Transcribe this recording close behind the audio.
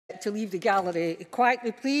to leave the gallery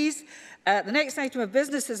quietly, please. The next item of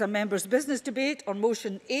business is a members' business debate on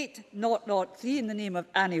motion 8003 in the name of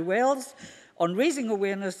Annie Wells on raising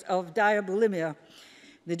awareness of diabulimia.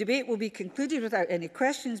 The debate will be concluded without any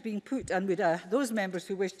questions being put, and would those members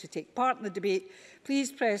who wish to take part in the debate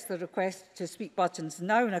please press the request to speak buttons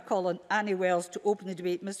now, and I call on Annie Wells to open the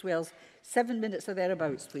debate. Ms Wells, 7 minutes or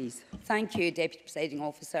thereabouts, please. Thank you, Deputy Presiding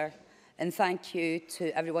Officer, and thank you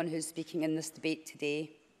to everyone who is speaking in this debate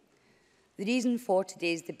today. The reason for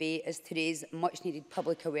today's debate is to raise much-needed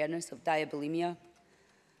public awareness of diabulimia,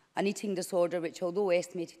 an eating disorder which, although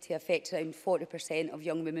estimated to affect around 40% of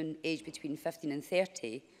young women aged between 15 and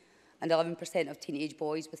 30 and 11% of teenage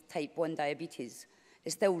boys with type 1 diabetes,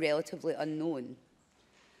 is still relatively unknown.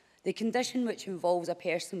 The condition, which involves a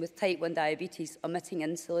person with type 1 diabetes omitting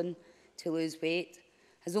insulin to lose weight,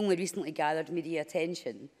 has only recently gathered media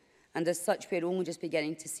attention, and as such we are only just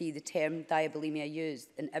beginning to see the term diabulimia used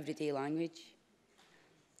in everyday language.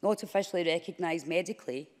 Not officially recognised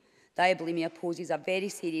medically, diabulimia poses a very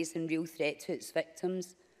serious and real threat to its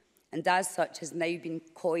victims, and as such has now been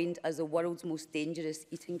coined as the world's most dangerous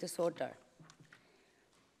eating disorder.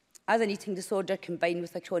 As an eating disorder combined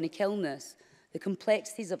with a chronic illness, the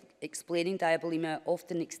complexities of explaining diabulimia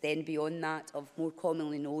often extend beyond that of more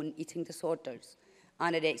commonly known eating disorders,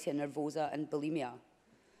 anorexia nervosa and bulimia.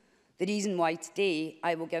 The reason why today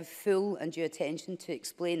I will give full and due attention to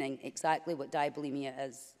explaining exactly what diabulimia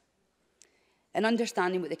is. In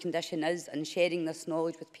understanding what the condition is and sharing this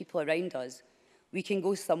knowledge with people around us, we can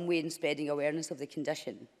go some way in spreading awareness of the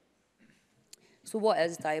condition. So what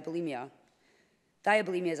is diabulimia?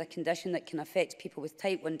 Diabulimia is a condition that can affect people with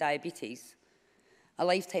type 1 diabetes, a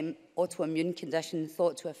lifetime autoimmune condition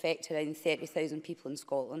thought to affect around 30,000 people in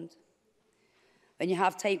Scotland. When you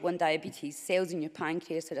have type 1 diabetes, cells in your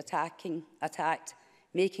pancreas are attacked,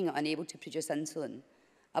 making it unable to produce insulin,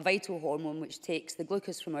 a vital hormone which takes the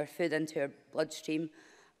glucose from our food into our bloodstream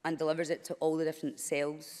and delivers it to all the different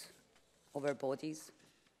cells of our bodies.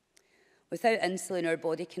 Without insulin, our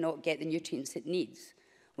body cannot get the nutrients it needs,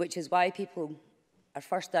 which is why people are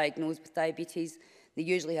first diagnosed with diabetes. They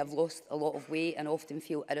usually have lost a lot of weight and often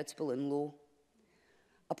feel irritable and low.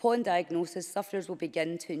 Upon diagnosis, sufferers will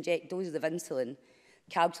begin to inject doses of insulin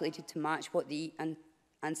calculated to match what they eat,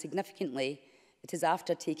 and significantly, it is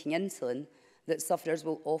after taking insulin that sufferers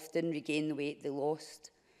will often regain the weight they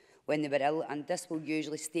lost when they were ill, and this will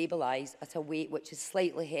usually stabilise at a weight which is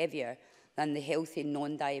slightly heavier than the healthy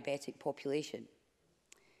non-diabetic population.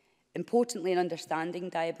 Importantly, in understanding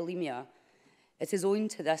diabulimia, it is owing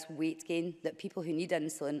to this weight gain that people who need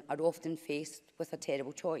insulin are often faced with a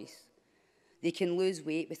terrible choice. They can lose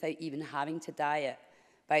weight without even having to diet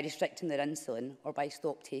by restricting their insulin or by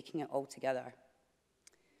stop taking it altogether.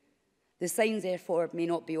 The signs, therefore, may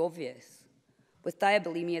not be obvious. With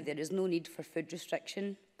diabulimia, there is no need for food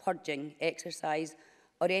restriction, purging, exercise,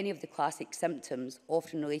 or any of the classic symptoms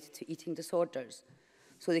often related to eating disorders,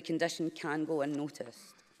 so the condition can go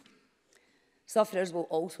unnoticed. Sufferers will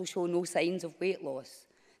also show no signs of weight loss.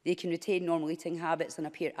 They can retain normal eating habits and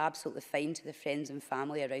appear absolutely fine to their friends and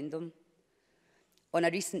family around them. On a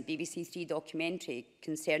recent BBC Three documentary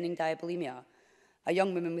concerning diabulimia, a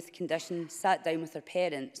young woman with the condition sat down with her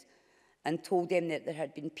parents and told them that there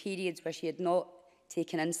had been periods where she had not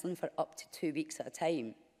taken insulin for up to 2 weeks at a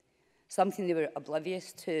time, something they were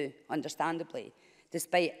oblivious to, understandably,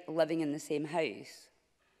 despite living in the same house.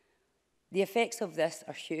 The effects of this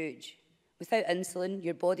are huge. Without insulin,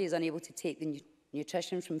 your body is unable to take the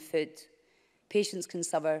nutrition from food. Patients can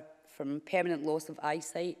suffer from permanent loss of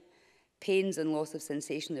eyesight, pains and loss of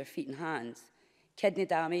sensation in their feet and hands, kidney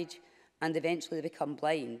damage, and eventually they become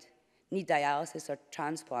blind, need dialysis or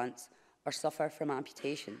transplants, or suffer from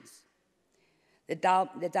amputations.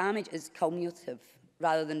 The damage is cumulative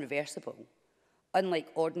rather than reversible,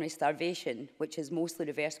 unlike ordinary starvation, which is mostly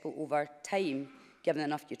reversible over time given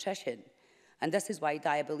enough nutrition. And this is why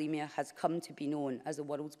diabulimia has come to be known as the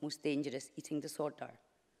world's most dangerous eating disorder.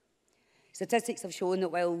 Statistics have shown that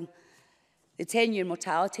while the 10-year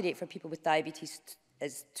mortality rate for people with diabetes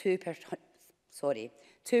is 2 per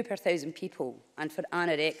 1,000 people, and for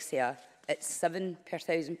anorexia, it's 7 per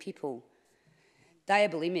 1,000 people.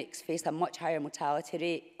 Diabulimics face a much higher mortality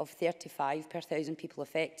rate of 35 per 1,000 people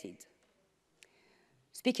affected.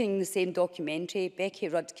 Speaking in the same documentary, Becky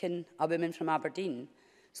Rudkin, a woman from Aberdeen,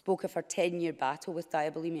 spoke of her 10-year battle with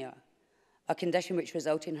diabulimia, a condition which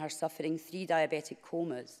resulted in her suffering 3 diabetic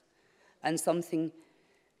comas, and something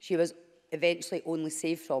she was eventually only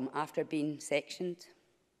saved from after being sectioned.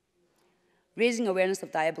 Raising awareness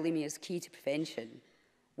of diabulimia is key to prevention.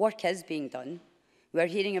 Work is being done. We are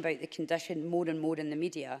hearing about the condition more and more in the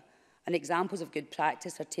media, and examples of good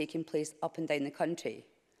practice are taking place up and down the country.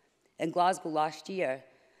 In Glasgow last year,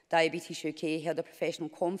 Diabetes UK held a professional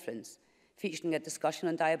conference featuring a discussion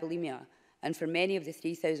on diabulimia, and for many of the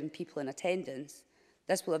 3,000 people in attendance,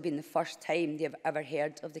 this will have been the first time they have ever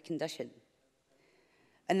heard of the condition.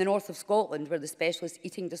 In the north of Scotland, where the Specialist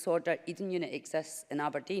Eating Disorder Eden Unit exists in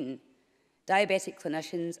Aberdeen, diabetic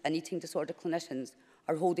clinicians and eating disorder clinicians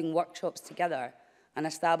are holding workshops together and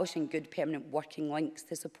establishing good permanent working links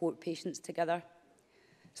to support patients together,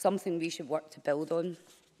 something we should work to build on.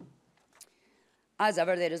 As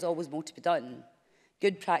ever, there is always more to be done.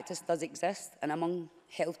 Good practice does exist, and among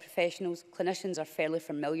health professionals, clinicians are fairly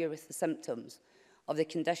familiar with the symptoms of the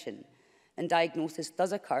condition, and diagnosis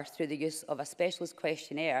does occur through the use of a specialist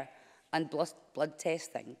questionnaire and blood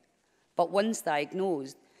testing. But once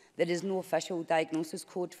diagnosed, there is no official diagnosis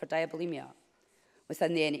code for diabulimia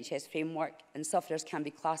within the NHS framework, and sufferers can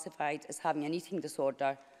be classified as having an eating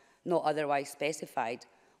disorder not otherwise specified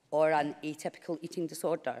or an atypical eating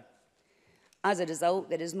disorder. As a result,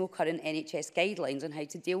 there is no current NHS guidelines on how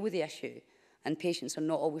to deal with the issue, and patients are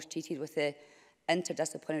not always treated with the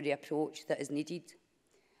interdisciplinary approach that is needed.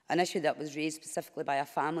 An issue that was raised specifically by a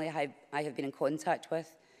family I have been in contact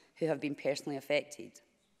with who have been personally affected.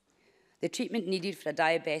 The treatment needed for a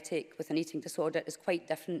diabetic with an eating disorder is quite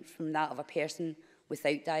different from that of a person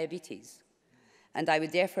without diabetes. And I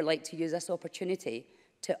would therefore like to use this opportunity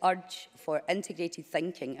to urge for integrated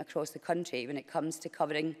thinking across the country when it comes to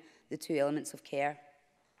covering the two elements of care.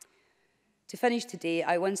 To finish today,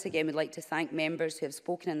 I once again would like to thank members who have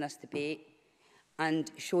spoken in this debate and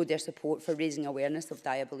showed their support for raising awareness of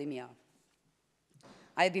diabulimia.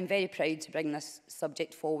 I have been very proud to bring this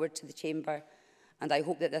subject forward to the Chamber, and I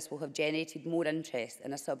hope that this will have generated more interest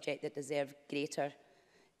in a subject that deserves greater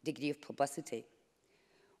degree of publicity.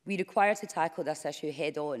 We require to tackle this issue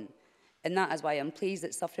head-on, and that is why I'm pleased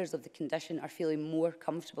that sufferers of the condition are feeling more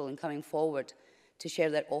comfortable in coming forward to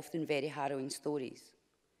share their often very harrowing stories.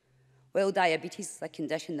 While diabetes is a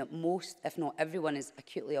condition that most, if not everyone, is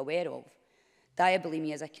acutely aware of,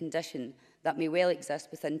 diabulimia is a condition that may well exist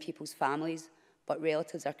within people's families, but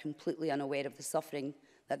relatives are completely unaware of the suffering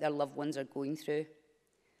that their loved ones are going through.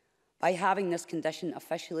 By having this condition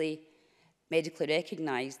officially medically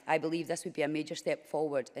recognised, I believe this would be a major step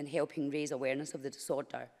forward in helping raise awareness of the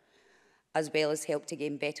disorder, as well as help to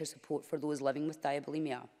gain better support for those living with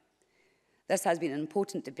diabulimia. This has been an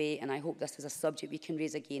important debate, and I hope this is a subject we can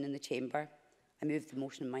raise again in the Chamber. I move the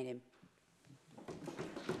motion in my name.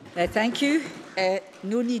 Thank you.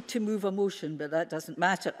 No need to move a motion, but that doesn't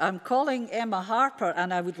matter. I'm calling Emma Harper,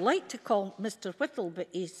 and I would like to call Mr Whittle, but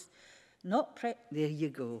he's not there you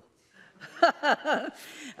go.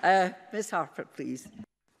 Ms Harper, please.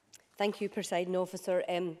 Thank you, Presiding Officer.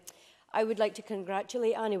 I would like to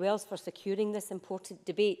congratulate Annie Wells for securing this important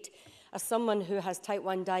debate. As someone who has type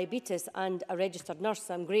 1 diabetes and a registered nurse,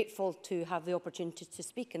 I'm grateful to have the opportunity to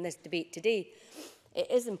speak in this debate today.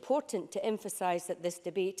 It is important to emphasise that this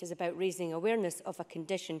debate is about raising awareness of a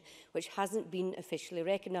condition which hasn't been officially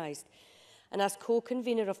recognised. And as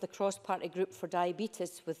co-convener of the cross-party group for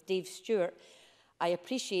diabetes with Dave Stewart, I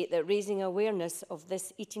appreciate that raising awareness of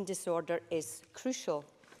this eating disorder is crucial.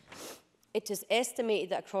 It is estimated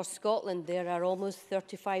that across Scotland there are almost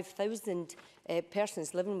 35,000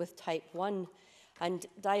 persons living with type 1, and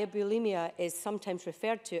diabulimia is sometimes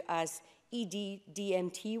referred to as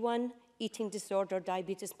ED-DMT1, eating disorder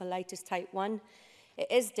diabetes mellitus type 1. It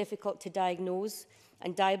is difficult to diagnose,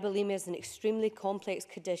 and diabulimia is an extremely complex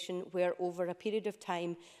condition where over a period of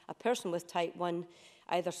time a person with type 1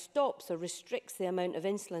 either stops or restricts the amount of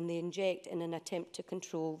insulin they inject in an attempt to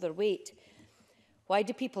control their weight. Why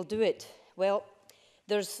do people do it? Well,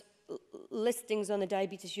 there's listings on the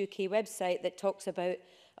Diabetes UK website that talks about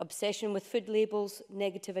obsession with food labels,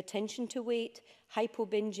 negative attention to weight,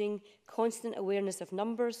 hypo-binging, constant awareness of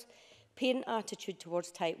numbers, parent attitude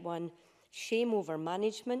towards type 1, shame over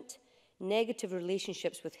management, negative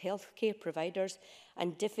relationships with healthcare providers,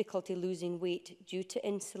 and difficulty losing weight due to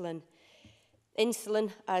insulin.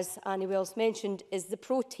 Insulin, as Annie Wells mentioned, is the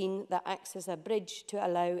protein that acts as a bridge to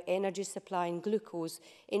allow energy supplying glucose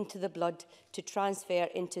into the blood to transfer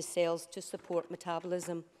into cells to support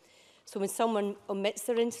metabolism. So when someone omits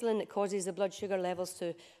their insulin, it causes the blood sugar levels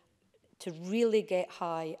to really get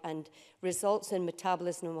high and results in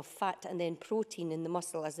metabolism of fat and then protein in the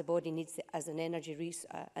muscle as the body needs it as an energy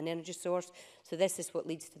source. So this is what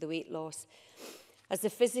leads to the weight loss. As the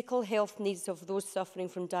physical health needs of those suffering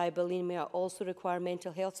from diabulimia also require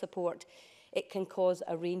mental health support, it can cause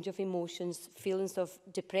a range of emotions, feelings of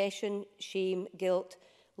depression, shame, guilt,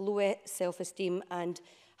 low self-esteem, and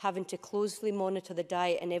having to closely monitor the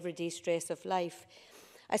diet and everyday stress of life.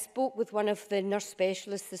 I spoke with one of the nurse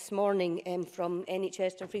specialists this morning from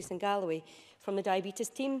NHS Dumfries and Galloway, from the diabetes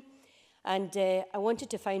team, and I wanted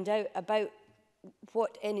to find out about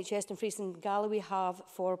what NHS Dumfries and Galloway have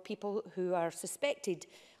for people who are suspected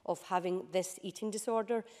of having this eating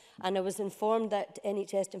disorder. And I was informed that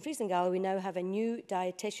NHS Dumfries and Galloway now have a new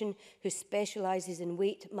dietitian who specialises in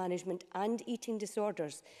weight management and eating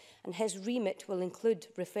disorders. And his remit will include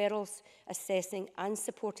referrals, assessing and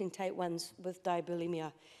supporting type 1s with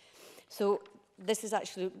diabulimia. So this is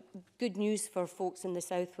actually good news for folks in the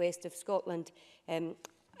southwest of Scotland.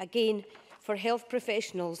 Again, for health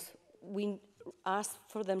professionals, we ask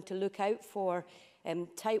for them to look out for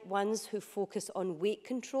type 1s who focus on weight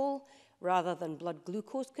control rather than blood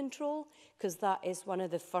glucose control, because that is one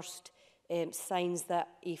of the first signs that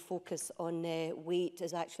a focus on weight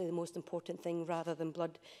is actually the most important thing rather than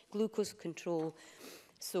blood glucose control.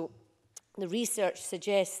 So the research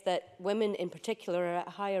suggests that women in particular are at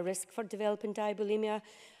higher risk for developing diabulimia,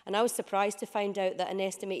 and I was surprised to find out that an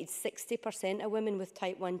estimated 60% of women with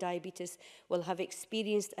type 1 diabetes will have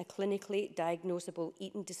experienced a clinically diagnosable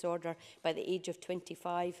eating disorder by the age of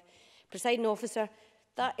 25. Presiding officer,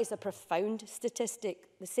 that is a profound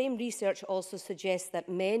statistic. The same research also suggests that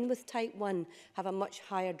men with type 1 have a much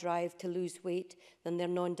higher drive to lose weight than their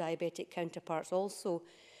non-diabetic counterparts also.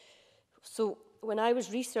 So when I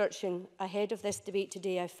was researching ahead of this debate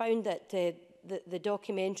today, I found that the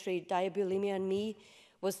documentary Diabulimia and Me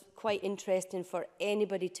was quite interesting for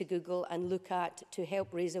anybody to Google and look at to help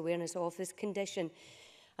raise awareness of this condition.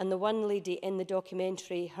 And the one lady in the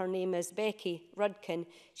documentary, her name is Becky Rudkin,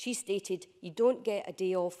 she stated, "You don't get a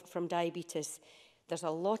day off from diabetes. There's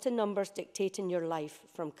a lot of numbers dictating your life,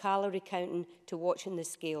 from calorie counting to watching the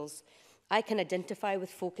scales. I can identify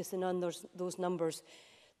with focusing on those numbers.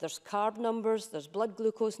 There's carb numbers, there's blood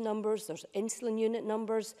glucose numbers, there's insulin unit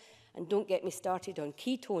numbers, and don't get me started on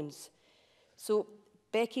ketones." So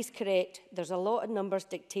Becky's correct. There's a lot of numbers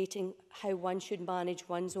dictating how one should manage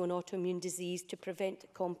one's own autoimmune disease to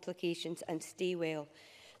prevent complications and stay well.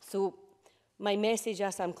 So my message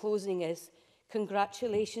as I'm closing is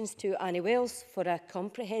congratulations to Annie Wells for a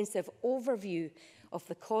comprehensive overview of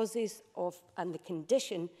the causes of and the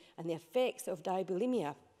condition and the effects of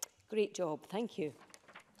diabulimia. Great job. Thank you.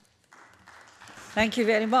 Thank you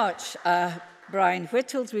very much. Brian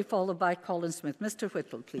Whittle to be followed by Colin Smith. Mr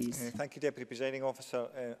Whittle, please. Thank you, Deputy Presiding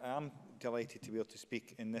Officer. I am delighted to be able to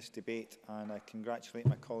speak in this debate, and I congratulate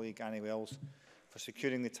my colleague Annie Wells for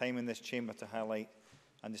securing the time in this chamber to highlight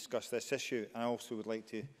and discuss this issue. And I also would like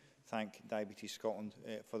to thank Diabetes Scotland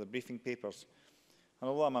for the briefing papers. And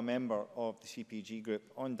although I'm a member of the CPG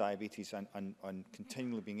group on diabetes and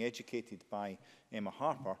continually being educated by Emma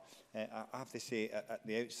Harper, I have to say at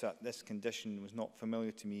the outset this condition was not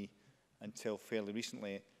familiar to me until fairly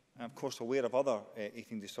recently. I'm of course aware of other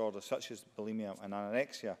eating disorders such as bulimia and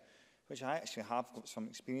anorexia, which I actually have got some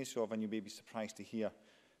experience of, and you may be surprised to hear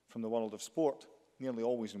from the world of sport, nearly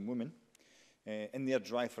always in women. In their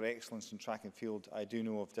drive for excellence in track and field, I do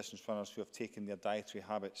know of distance runners who have taken their dietary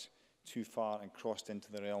habits too far and crossed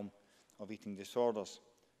into the realm of eating disorders.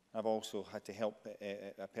 I've also had to help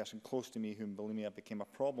a person close to me whom bulimia became a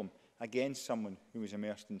problem, against someone who was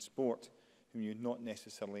immersed in sport, whom you'd not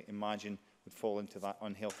necessarily imagine would fall into that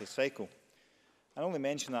unhealthy cycle. I only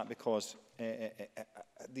mention that because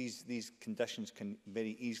these conditions can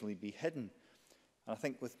very easily be hidden. And I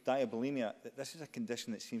think with diabulimia, this is a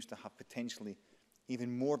condition that seems to have potentially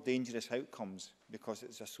even more dangerous outcomes because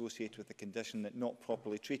it's associated with a condition that, not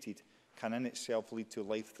properly treated, can in itself lead to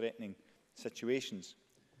life-threatening situations.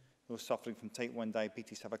 Those suffering from type 1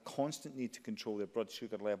 diabetes have a constant need to control their blood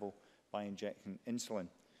sugar level by injecting insulin.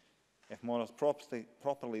 If monitored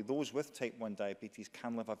properly, those with type 1 diabetes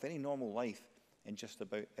can live a very normal life in just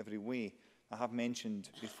about every way. I have mentioned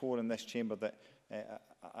before in this chamber that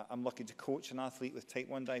I'm lucky to coach an athlete with type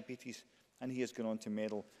 1 diabetes, and he has gone on to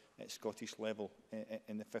medal at Scottish level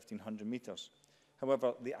in the 1500 metres.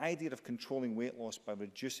 However, the idea of controlling weight loss by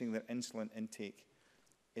reducing their insulin intake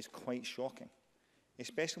is quite shocking,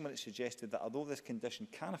 especially when it's suggested that although this condition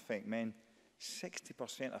can affect men,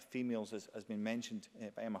 60% of females, as has been mentioned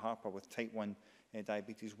by Emma Harper, with type 1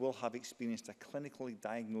 diabetes will have experienced a clinically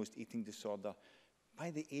diagnosed eating disorder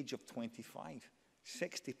by the age of 25.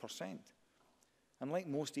 60%. And like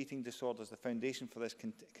most eating disorders, the foundation for this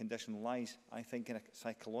condition lies, I think, in a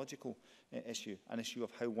psychological issue, an issue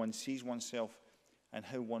of how one sees oneself and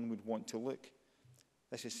how one would want to look.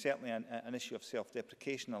 This is certainly an issue of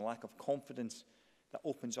self-deprecation, a lack of confidence that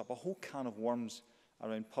opens up a whole can of worms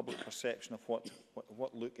around public perception of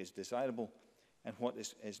what look is desirable and what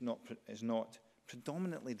is not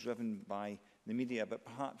predominantly driven by the media, but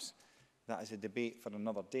perhaps that is a debate for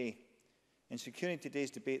another day. In securing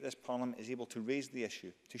today's debate, this Parliament is able to raise the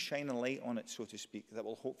issue, to shine a light on it, so to speak, that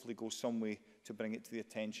will hopefully go some way to bring it to the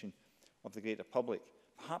attention of the greater public.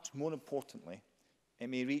 Perhaps more importantly, it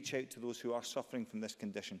may reach out to those who are suffering from this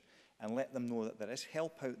condition and let them know that there is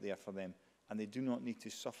help out there for them and they do not need to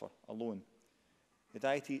suffer alone.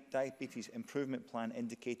 The Diabetes Improvement Plan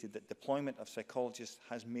indicated that deployment of psychologists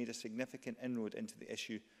has made a significant inroad into the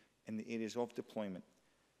issue in the areas of deployment.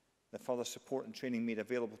 The further support and training made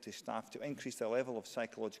available to staff to increase their level of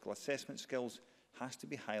psychological assessment skills has to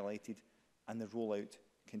be highlighted and the rollout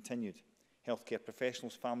continued. Healthcare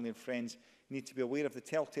professionals, family and friends need to be aware of the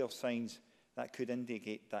telltale signs that could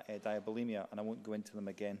indicate diabulimia, and I won't go into them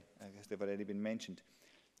again because they've already been mentioned.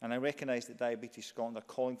 And I recognise that Diabetes Scotland are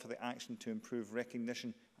calling for the action to improve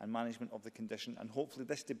recognition and management of the condition, and hopefully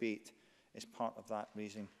this debate is part of that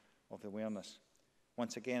raising of awareness.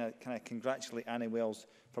 Once again, can I congratulate Annie Wells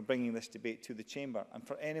for bringing this debate to the Chamber, and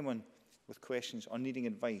for anyone with questions or needing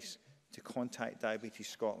advice to contact Diabetes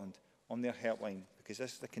Scotland on their helpline, because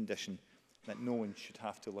this is a condition that no one should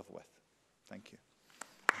have to live with. Thank you.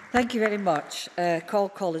 Thank you very much. Call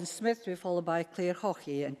Colin Smith, to be followed by Claire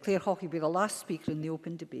Hockey. And Claire Hockey will be the last speaker in the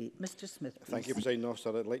open debate. Mr Smith, please. Thank you, Presiding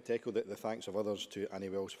Officer. I'd like to echo the thanks of others to Annie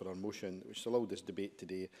Wells for her motion, which has allowed this debate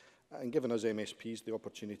today and given us MSPs the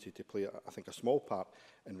opportunity to play, I think, a small part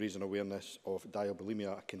in raising awareness of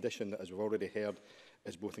diabulimia, a condition that, as we've already heard,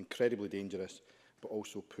 is both incredibly dangerous but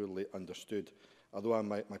also poorly understood. Although I'm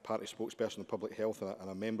my party spokesperson on public health and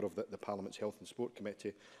a member of the Parliament's Health and Sport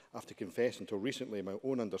Committee, I have to confess until recently my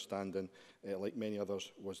own understanding, like many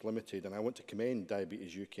others, was limited. And I want to commend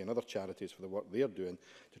Diabetes UK and other charities for the work they are doing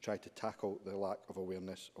to try to tackle the lack of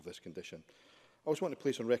awareness of this condition. I also want to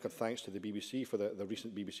place on record thanks to the BBC for the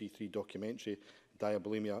recent BBC 3 documentary,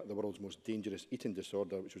 Diabulimia, the World's Most Dangerous Eating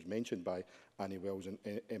Disorder, which was mentioned by Annie Wells and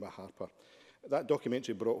Emma Harper. That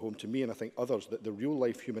documentary brought home to me, and I think others, that the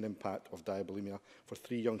real-life human impact of diabulimia for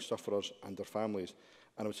 3 young sufferers and their families.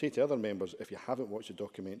 And I would say to other members, if you haven't watched the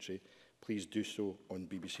documentary, please do so on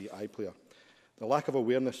BBC iPlayer. The lack of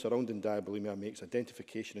awareness surrounding diabulimia makes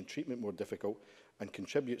identification and treatment more difficult and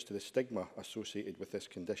contributes to the stigma associated with this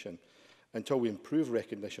condition. Until we improve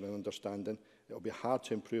recognition and understanding, it will be hard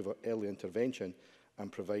to improve our early intervention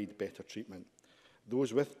and provide better treatment.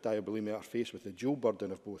 Those with diabulimia are faced with the dual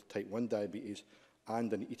burden of both type 1 diabetes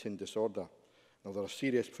and an eating disorder. Now, there are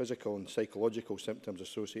serious physical and psychological symptoms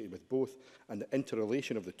associated with both, and the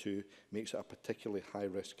interrelation of the two makes it a particularly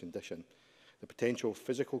high-risk condition. The potential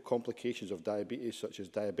physical complications of diabetes, such as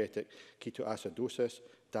diabetic ketoacidosis,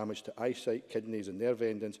 damage to eyesight, kidneys and nerve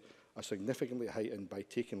endings, are significantly heightened by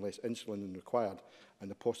taking less insulin than required,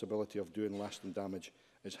 and the possibility of doing lasting damage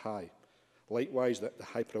is high. Likewise, the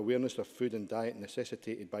hyper-awareness of food and diet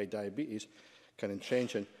necessitated by diabetes can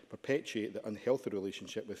entrench and perpetuate the unhealthy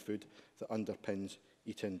relationship with food that underpins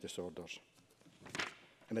eating disorders.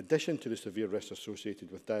 In addition to the severe risks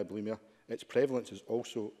associated with diabulimia, its prevalence is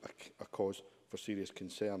also a cause for serious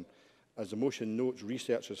concern. As the motion notes,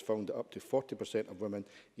 research has found that up to 40% of women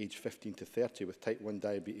aged 15 to 30 with type 1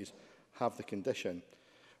 diabetes have the condition.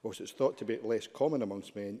 Whilst it's thought to be less common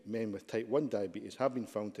amongst men with type 1 diabetes have been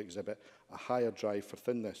found to exhibit a higher drive for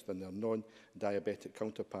thinness than their non-diabetic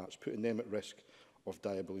counterparts, putting them at risk of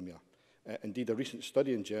diabulimia. Indeed, a recent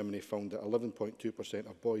study in Germany found that 11.2%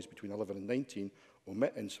 of boys between 11 and 19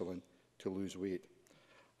 omit insulin to lose weight.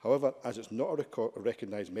 However, as it's not a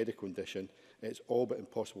recognised medical condition, it's all but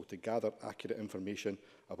impossible to gather accurate information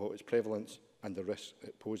about its prevalence and the risks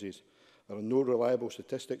it poses. There are no reliable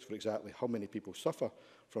statistics for exactly how many people suffer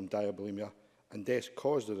from diabulimia, and deaths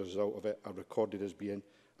caused as a result of it are recorded as being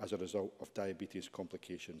as a result of diabetes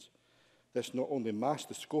complications. This not only masks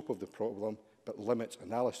the scope of the problem, but limits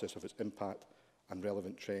analysis of its impact and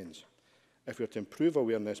relevant trends. If we are to improve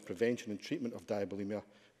awareness, prevention and treatment of diabulimia,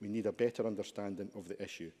 we need a better understanding of the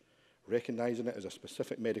issue. Recognising it as a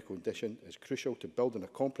specific medical condition is crucial to building a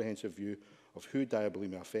comprehensive view of who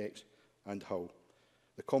diabulimia affects and how.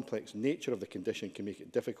 The complex nature of the condition can make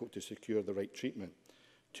it difficult to secure the right treatment.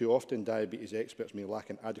 Too often, diabetes experts may lack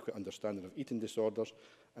an adequate understanding of eating disorders,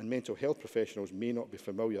 and mental health professionals may not be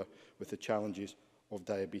familiar with the challenges of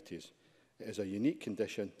diabetes. It is a unique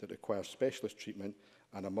condition that requires specialist treatment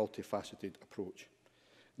and a multifaceted approach.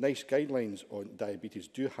 NICE guidelines on diabetes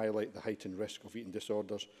do highlight the heightened risk of eating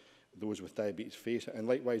disorders those with diabetes face, and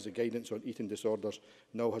likewise the guidance on eating disorders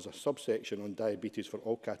now has a subsection on diabetes for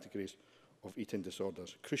all categories of eating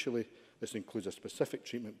disorders. Crucially, this includes a specific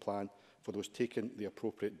treatment plan for those taking the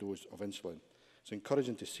appropriate dose of insulin. It's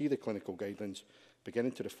encouraging to see the clinical guidelines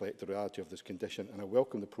beginning to reflect the reality of this condition, and I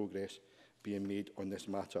welcome the progress being made on this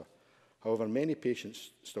matter. However, many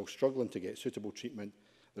patients still struggling to get suitable treatment.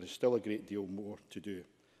 There is still a great deal more to do.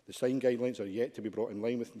 The sign guidelines are yet to be brought in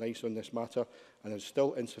line with NICE on this matter, and there is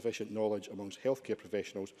still insufficient knowledge amongst healthcare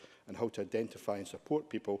professionals on how to identify and support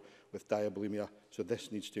people with diabulimia, so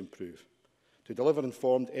this needs to improve. To deliver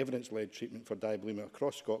informed, evidence-led treatment for diabulimia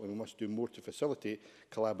across Scotland, we must do more to facilitate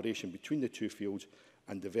collaboration between the two fields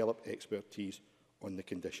and develop expertise on the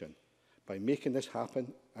condition. By making this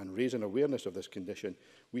happen and raising awareness of this condition,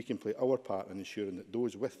 we can play our part in ensuring that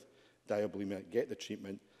those with diabulimia get the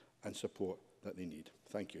treatment and support that they need.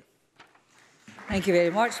 Thank you. Thank you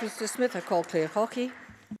very much, Mr Smith. I call Claire Hockey.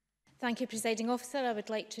 Thank you, Presiding Officer. I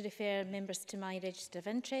would like to refer members to my register of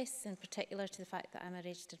interests, in particular to the fact that I am a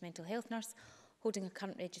registered mental health nurse holding a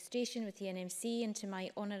current registration with the NMC, and to my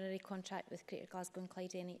honorary contract with Greater Glasgow and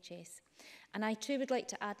Clyde NHS. And I too would like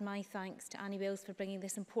to add my thanks to Annie Wells for bringing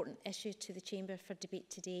this important issue to the Chamber for debate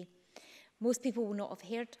today. Most people will not have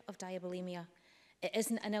heard of diabulimia. It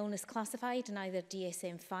isn't an illness classified in either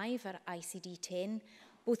DSM-5 or ICD-10,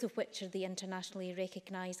 both of which are the internationally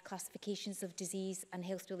recognised classifications of disease and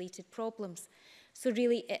health-related problems. So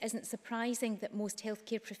really, it isn't surprising that most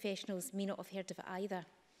healthcare professionals may not have heard of it either.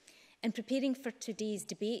 In preparing for today's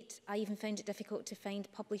debate, I even found it difficult to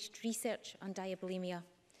find published research on diabulimia.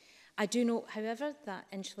 I do note, however, that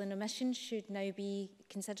insulin omission should now be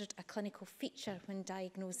considered a clinical feature when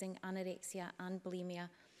diagnosing anorexia and bulimia.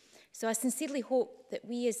 So I sincerely hope that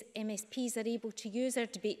we as MSPs are able to use our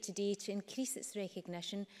debate today to increase its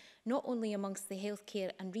recognition, not only amongst the healthcare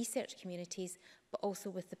and research communities, but also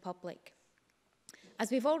with the public. As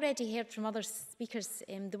we've already heard from other speakers,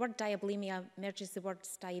 the word diabulimia merges the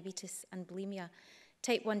words diabetes and bulimia.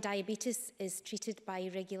 Type 1 diabetes is treated by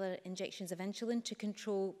regular injections of insulin to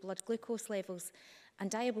control blood glucose levels, and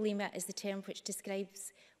diabulimia is the term which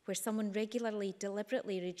describes where someone regularly,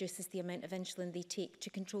 deliberately reduces the amount of insulin they take to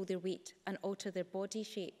control their weight and alter their body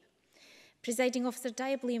shape. Presiding Officer,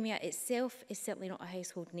 diabulimia itself is certainly not a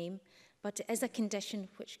household name, but it is a condition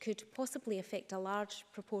which could possibly affect a large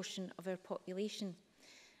proportion of our population.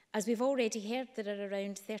 As we've already heard, there are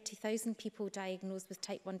around 30,000 people diagnosed with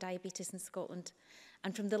type 1 diabetes in Scotland,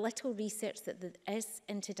 and from the little research that there is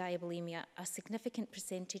into diabulimia, a significant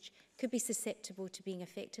percentage could be susceptible to being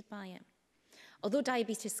affected by it. Although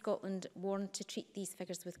Diabetes Scotland warned to treat these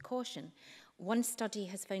figures with caution, one study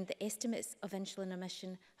has found that estimates of insulin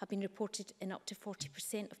omission have been reported in up to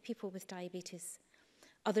 40% of people with diabetes.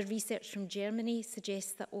 Other research from Germany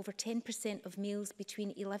suggests that over 10% of males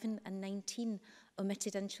between 11 and 19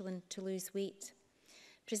 omitted insulin to lose weight.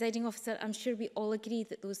 Presiding Officer, I'm sure we all agree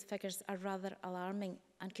that those figures are rather alarming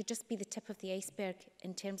and could just be the tip of the iceberg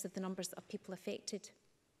in terms of the numbers of people affected.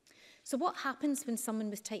 So what happens when someone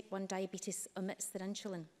with type 1 diabetes omits their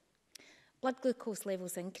insulin? Blood glucose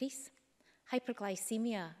levels increase.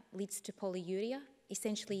 Hyperglycemia leads to polyuria,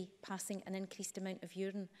 essentially passing an increased amount of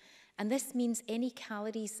urine. And this means any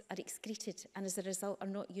calories are excreted and as a result are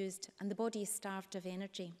not used, and the body is starved of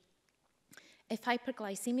energy. If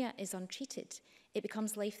hyperglycemia is untreated, it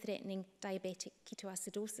becomes life-threatening diabetic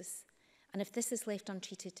ketoacidosis. And if this is left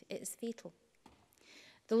untreated, it is fatal.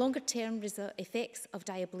 The longer-term effects of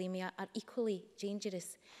diabulimia are equally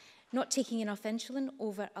dangerous. Not taking enough insulin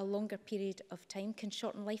over a longer period of time can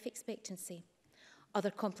shorten life expectancy.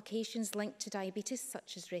 Other complications linked to diabetes,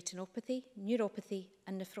 such as retinopathy, neuropathy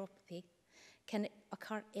and nephropathy, can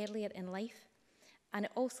occur earlier in life, and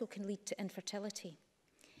it also can lead to infertility.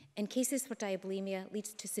 In cases where diabulimia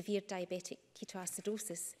leads to severe diabetic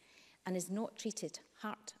ketoacidosis and is not treated,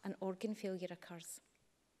 heart and organ failure occurs.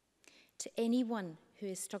 To anyone who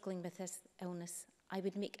is struggling with this illness, I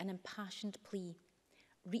would make an impassioned plea.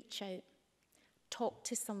 Reach out, talk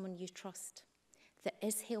to someone you trust. There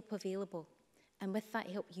is help available, and with that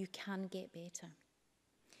help, you can get better.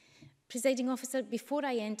 Presiding Officer, before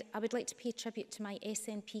I end, I would like to pay tribute to my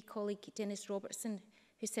SNP colleague, Dennis Robertson,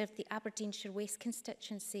 who served the Aberdeenshire West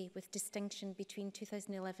constituency with distinction between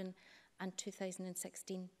 2011 and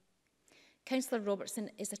 2016. Councillor Robertson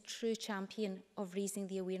is a true champion of raising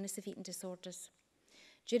the awareness of eating disorders.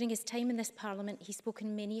 During his time in this Parliament, he spoke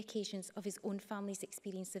on many occasions of his own family's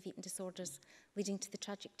experience of eating disorders, leading to the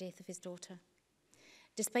tragic death of his daughter.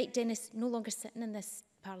 Despite Dennis no longer sitting in this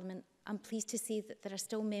Parliament, I'm pleased to say that there are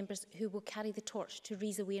still members who will carry the torch to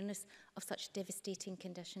raise awareness of such devastating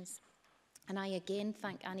conditions. And I again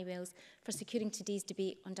thank Annie Wells for securing today's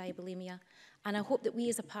debate on diabulimia. And I hope that we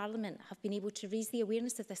as a Parliament have been able to raise the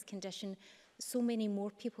awareness of this condition so many more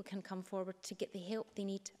people can come forward to get the help they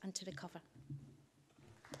need and to recover.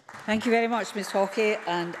 Thank you very much, Ms Hockey.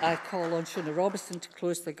 And I call on Shona Robertson to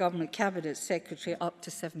close the Government Cabinet Secretary. Up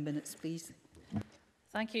to 7 minutes, please.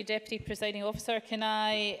 Thank you, Deputy Presiding Officer. Can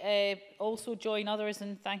I also join others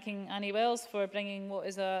in thanking Annie Wells for bringing what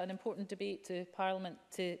is an important debate to Parliament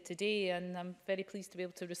today, and I'm very pleased to be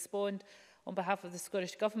able to respond on behalf of the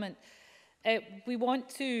Scottish Government. We want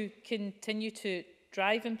to continue to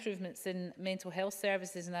drive improvements in mental health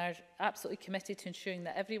services and are absolutely committed to ensuring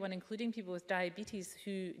that everyone, including people with diabetes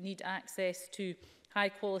who need access to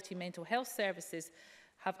high-quality mental health services,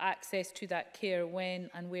 have access to that care when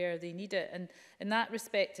and where they need it. And in that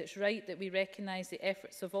respect, it's right that we recognise the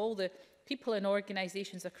efforts of all the people and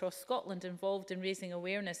organisations across Scotland involved in raising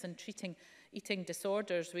awareness and treating eating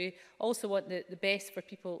disorders. We also want the best for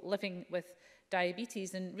people living with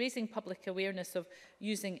diabetes, and raising public awareness of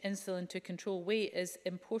using insulin to control weight is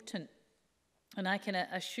important. And I can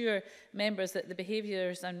assure members that the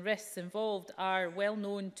behaviours and risks involved are well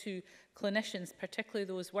known to clinicians, particularly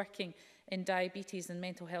those working in diabetes and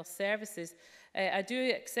mental health services. I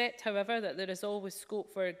do accept, however, that there is always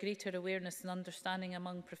scope for greater awareness and understanding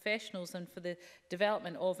among professionals and for the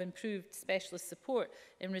development of improved specialist support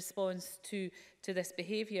in response to this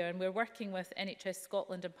behaviour. And we're working with NHS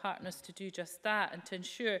Scotland and partners to do just that and to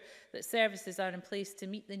ensure that services are in place to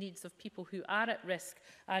meet the needs of people who are at risk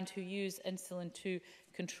and who use insulin to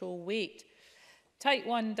control weight. Type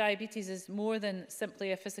 1 diabetes is more than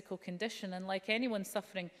simply a physical condition, and like anyone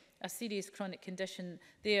suffering a serious chronic condition,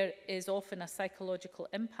 there is often a psychological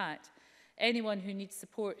impact. Anyone who needs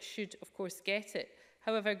support should, of course, get it.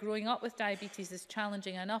 However, growing up with diabetes is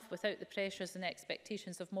challenging enough without the pressures and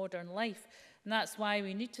expectations of modern life. And that's why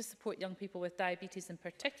we need to support young people with diabetes in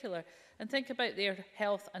particular and think about their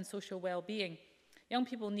health and social well-being. Young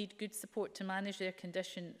people need good support to manage their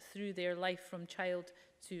condition through their life from child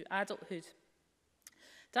to adulthood.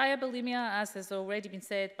 Diabulimia, as has already been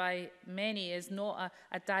said by many, is not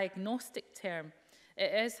a diagnostic term.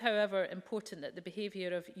 It is, however, important that the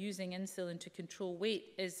behaviour of using insulin to control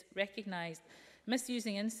weight is recognised.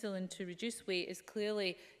 Misusing insulin to reduce weight is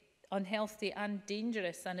clearly unhealthy and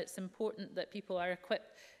dangerous, and it's important that people are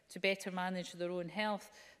equipped to better manage their own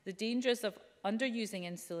health. The dangers of underusing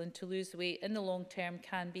insulin to lose weight in the long term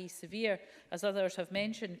can be severe. As others have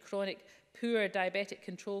mentioned, chronic poor diabetic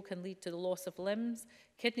control can lead to the loss of limbs,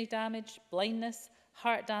 kidney damage, blindness,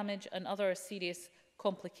 heart damage and other serious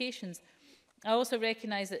complications. I also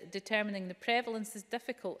recognise that determining the prevalence is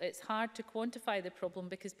difficult. It's hard to quantify the problem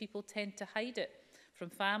because people tend to hide it from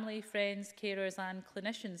family, friends, carers and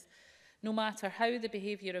clinicians. No matter how the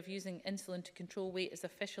behaviour of using insulin to control weight is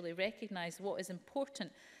officially recognised, what is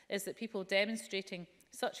important is that people demonstrating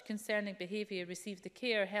such concerning behaviour receive the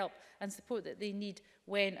care, help and support that they need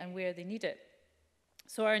when and where they need it.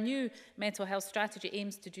 So our new mental health strategy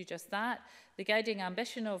aims to do just that. The guiding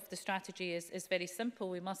ambition of the strategy is very simple.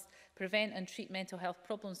 We must prevent and treat mental health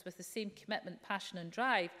problems with the same commitment, passion and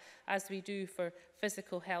drive as we do for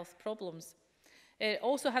physical health problems. It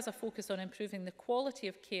also has a focus on improving the quality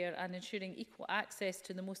of care and ensuring equal access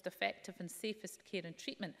to the most effective and safest care and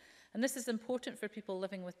treatment. And this is important for people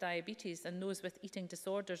living with diabetes and those with eating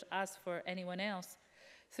disorders as for anyone else.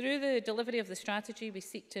 Through the delivery of the strategy, we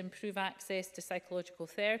seek to improve access to psychological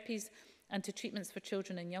therapies and to treatments for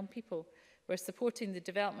children and young people. We're supporting the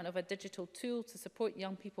development of a digital tool to support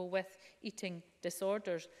young people with eating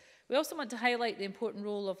disorders. We also want to highlight the important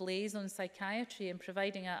role of liaison psychiatry in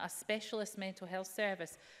providing a specialist mental health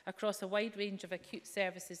service across a wide range of acute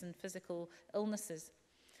services and physical illnesses.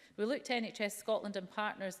 We look to NHS Scotland and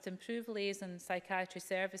partners to improve liaison psychiatry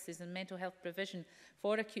services and mental health provision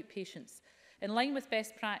for acute patients. In line with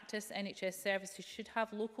best practice, NHS services should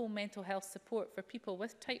have local mental health support for people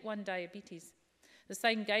with type 1 diabetes. The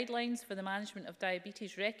signed guidelines for the management of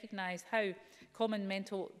diabetes recognise how common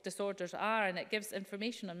mental disorders are, and it gives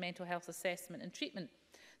information on mental health assessment and treatment.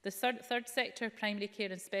 The third sector, primary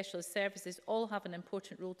care and specialist services all have an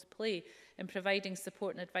important role to play in providing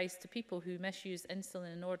support and advice to people who misuse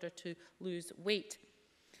insulin in order to lose weight.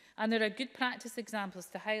 And there are good practice examples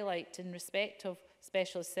to highlight in respect of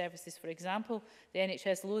specialist services. For example, the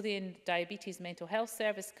NHS Lothian Diabetes Mental Health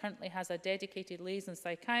Service currently has a dedicated liaison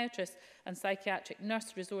psychiatrist and psychiatric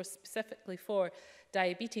nurse resource specifically for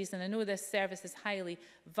diabetes, and I know this service is highly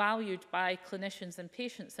valued by clinicians and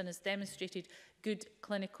patients and has demonstrated good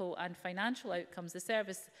clinical and financial outcomes. The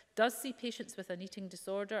service does see patients with an eating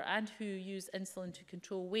disorder and who use insulin to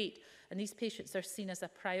control weight, and these patients are seen as a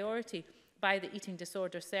priority by the Eating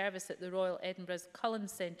Disorder Service at the Royal Edinburgh's Cullen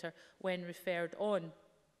Centre when referred on.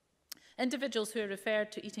 Individuals who are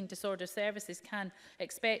referred to eating disorder services can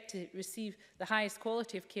expect to receive the highest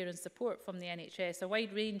quality of care and support from the NHS. A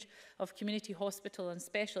wide range of community hospital and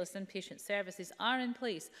specialist inpatient services are in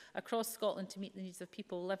place across Scotland to meet the needs of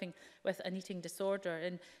people living with an eating disorder.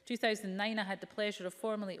 In 2009, I had the pleasure of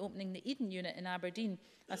formally opening the Eden unit in Aberdeen,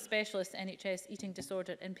 a specialist NHS eating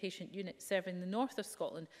disorder inpatient unit serving the north of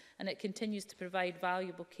Scotland, and it continues to provide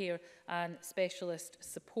valuable care and specialist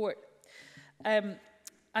support.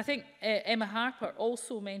 I think Emma Harper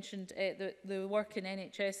also mentioned the work in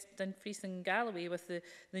NHS Dumfries and Galloway with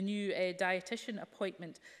the new dietitian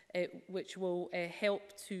appointment, which will help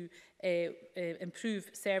to improve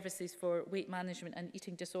services for weight management and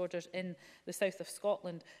eating disorders in the south of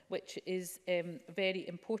Scotland, which is very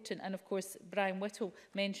important. And of course, Brian Whittle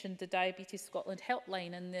mentioned the Diabetes Scotland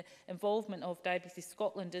helpline, and the involvement of Diabetes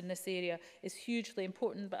Scotland in this area is hugely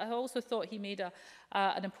important. But I also thought he made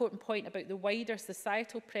an important point about the wider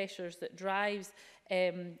societal pressures that drives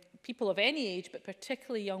people of any age, but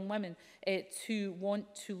particularly young women, to want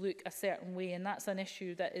to look a certain way. And that's an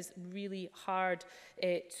issue that is really hard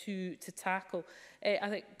to tackle. I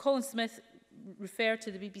think Colin Smith referred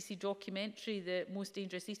to the BBC documentary, The Most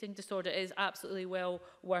Dangerous Eating Disorder. It is absolutely well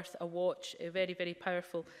worth a watch, very, very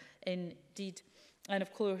powerful indeed. And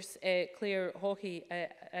of course, Claire Hawkey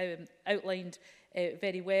outlined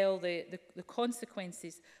very well the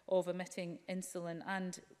consequences of omitting insulin,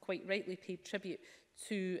 and quite rightly paid tribute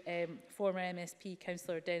to former MSP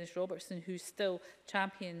councillor Dennis Robertson, who still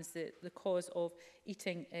champions the cause of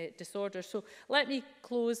eating disorders. So let me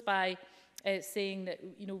close by saying that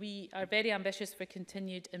we are very ambitious for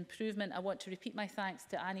continued improvement. I want to repeat my thanks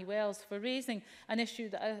to Annie Wells for raising an issue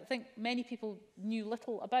that I think many people knew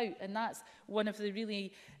little about, and that's one of the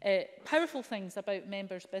really powerful things about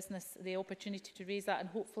members' business, the opportunity to raise that, and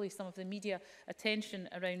hopefully some of the media attention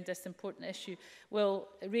around this important issue will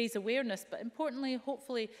raise awareness, but importantly,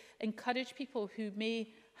 hopefully encourage people who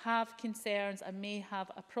may have concerns and may have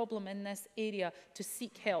a problem in this area to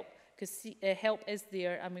seek help, because help is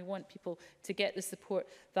there and we want people to get the support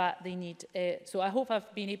that they need. So I hope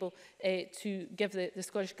I've been able to give the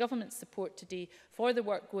Scottish Government support today for the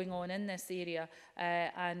work going on in this area,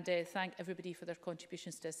 and thank everybody for their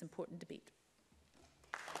contributions to this important debate.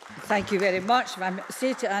 Thank you very much. I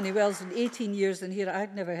say to Annie Wells, in 18 years in here,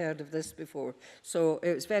 I'd never heard of this before. So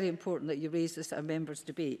it was very important that you raised this at a members'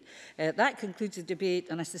 debate. That concludes the debate,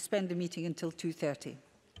 and I suspend the meeting until 2:30.